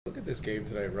this game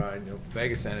tonight, Ryan,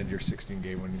 Vegas ended your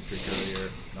 16-game winning streak earlier,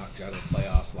 knocked you out of the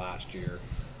playoffs last year.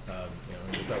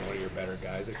 Without one of your better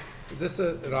guys, is this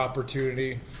an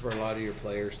opportunity for a lot of your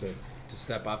players to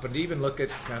step up and to even look at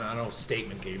kind of, I don't know,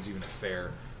 statement games, even a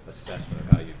fair assessment of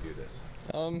how you do this?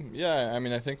 Yeah, I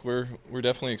mean, I think we're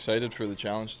definitely excited for the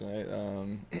challenge tonight.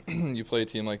 You play a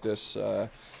team like this at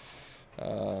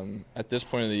this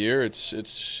point of the year.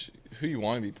 It's who you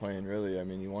want to be playing, really. I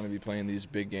mean, you want to be playing these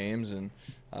big games and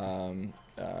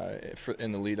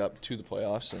in the lead up to the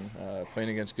playoffs and playing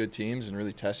against good teams and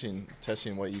really testing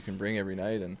what you can bring every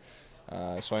night. And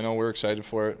so I know we're excited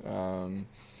for it.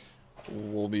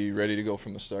 We'll be ready to go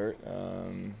from the start.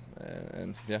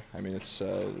 And yeah, I mean, these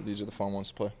are the fun ones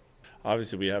to play.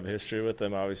 Obviously, we have history with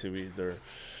them. Obviously,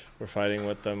 we're fighting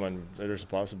with them, and there's a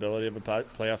possibility of a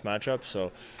playoff matchup.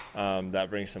 So that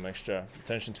brings some extra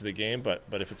attention to the game. But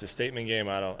if it's a statement game,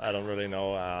 I don't really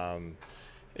know.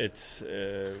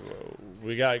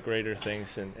 We got greater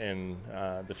things in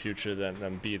the future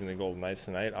than beating the Golden Knights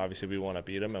tonight. Obviously, we want to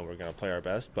beat them, and we're going to play our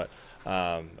best. But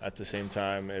at the same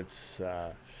time, it's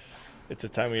a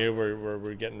time of year where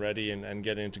we're getting ready and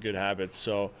getting into good habits.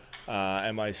 So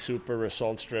am I super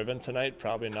results driven tonight?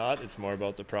 Probably not. It's more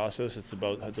about the process. It's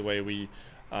about the way we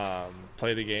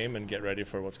play the game and get ready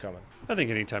for what's coming. I think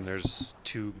anytime there's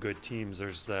two good teams,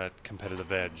 there's that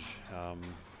competitive edge.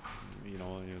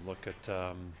 You look at,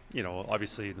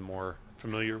 obviously the more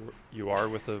familiar you are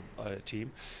with a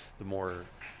team, the more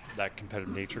that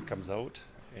competitive nature comes out.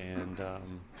 And,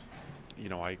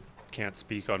 I can't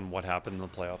speak on what happened in the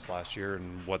playoffs last year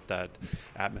and what that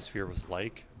atmosphere was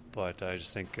like, but I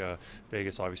just think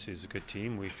Vegas obviously is a good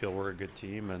team. We feel we're a good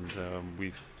team, and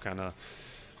we've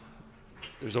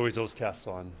there's always those tests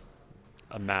on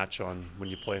a match on when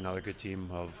you play another good team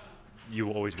of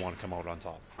you always want to come out on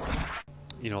top.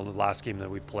 The last game that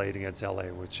we played against LA,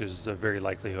 which is a very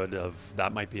likelihood of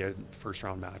that might be a first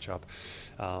round matchup.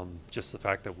 Just the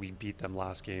fact that we beat them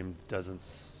last game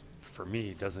doesn't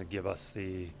give us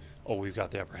we've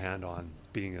got the upper hand on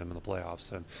beating them in the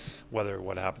playoffs. And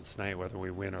what happens tonight, whether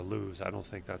we win or lose, I don't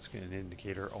think that's an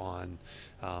indicator on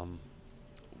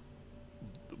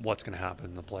what's going to happen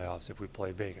in the playoffs if we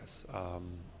play Vegas.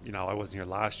 I wasn't here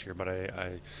last year, but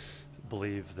I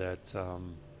believe that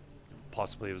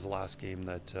possibly it was the last game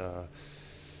that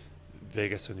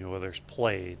Vegas and the Oilers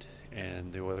played,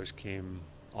 and the Oilers came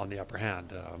on the upper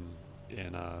hand. I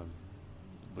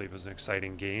believe it was an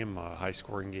exciting game, a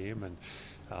high-scoring game, and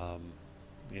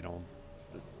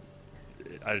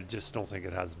I just don't think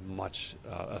it has much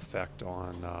effect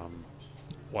on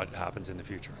what happens in the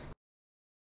future.